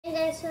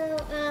Okay,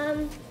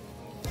 so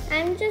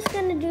I'm just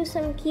gonna do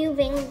some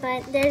cubing,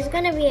 but there's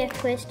gonna be a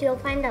twist. You'll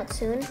find out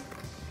soon.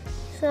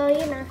 So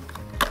you know,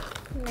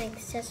 like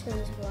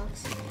Sesame's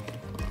blocks,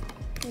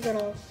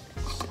 little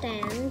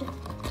stand,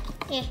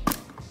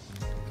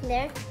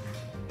 there.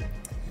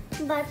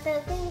 But the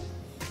thing,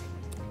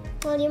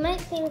 well, you might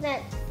think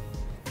that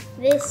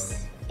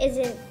this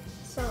isn't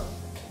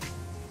solved,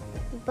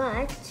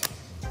 but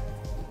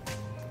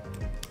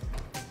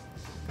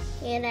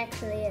it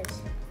actually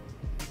is.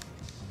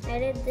 I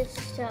did this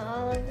to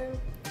all of them,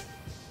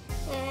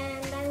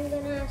 and I'm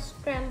gonna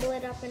scramble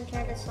it up and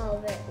try to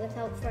solve it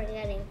without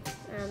forgetting.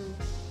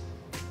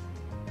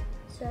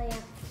 So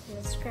yeah,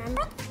 let's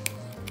scramble.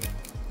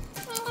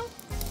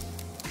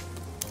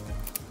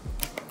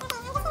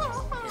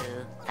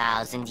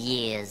 2,000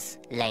 years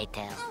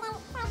later.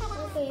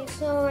 Okay,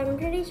 so I'm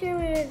pretty sure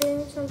we were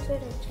doing some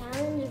sort of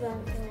challenge, but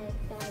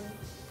like,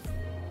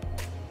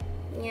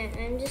 yeah,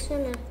 I'm just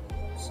gonna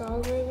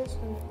solve this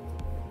one.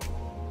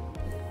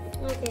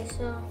 Okay,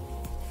 so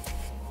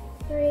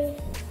 3,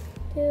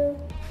 2,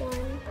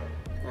 1,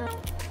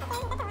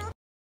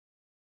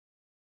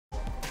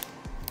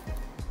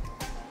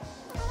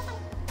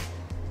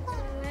 So I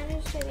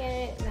managed to get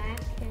it back,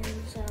 and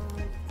so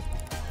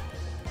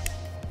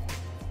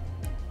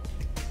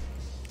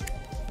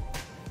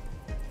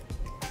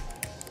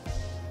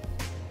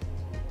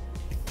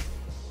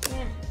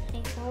yeah,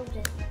 I solved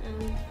it.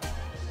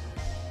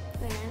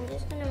 Wait, I'm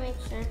just gonna make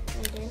sure I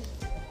did.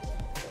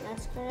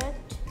 That's correct.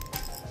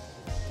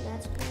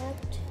 That's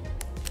correct.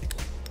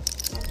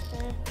 That's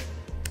correct.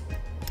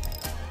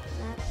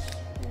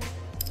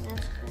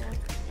 That's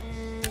correct.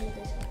 And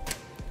this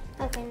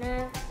one. Okay,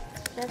 now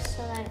just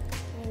so that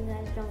you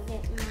guys don't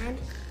get mad,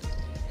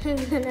 I'm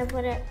gonna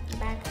put it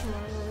back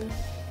normally.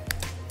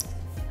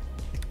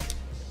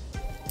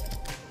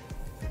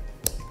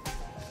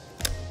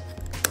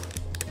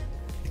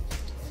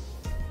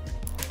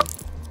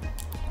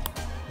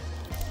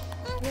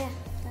 Yeah,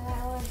 so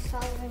that was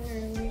solving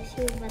an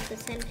issue, but the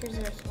centers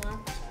are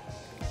swapped.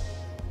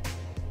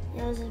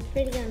 It was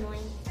pretty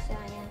annoying, so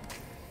yeah.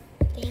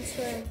 Thanks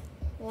for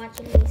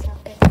watching me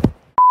solve it.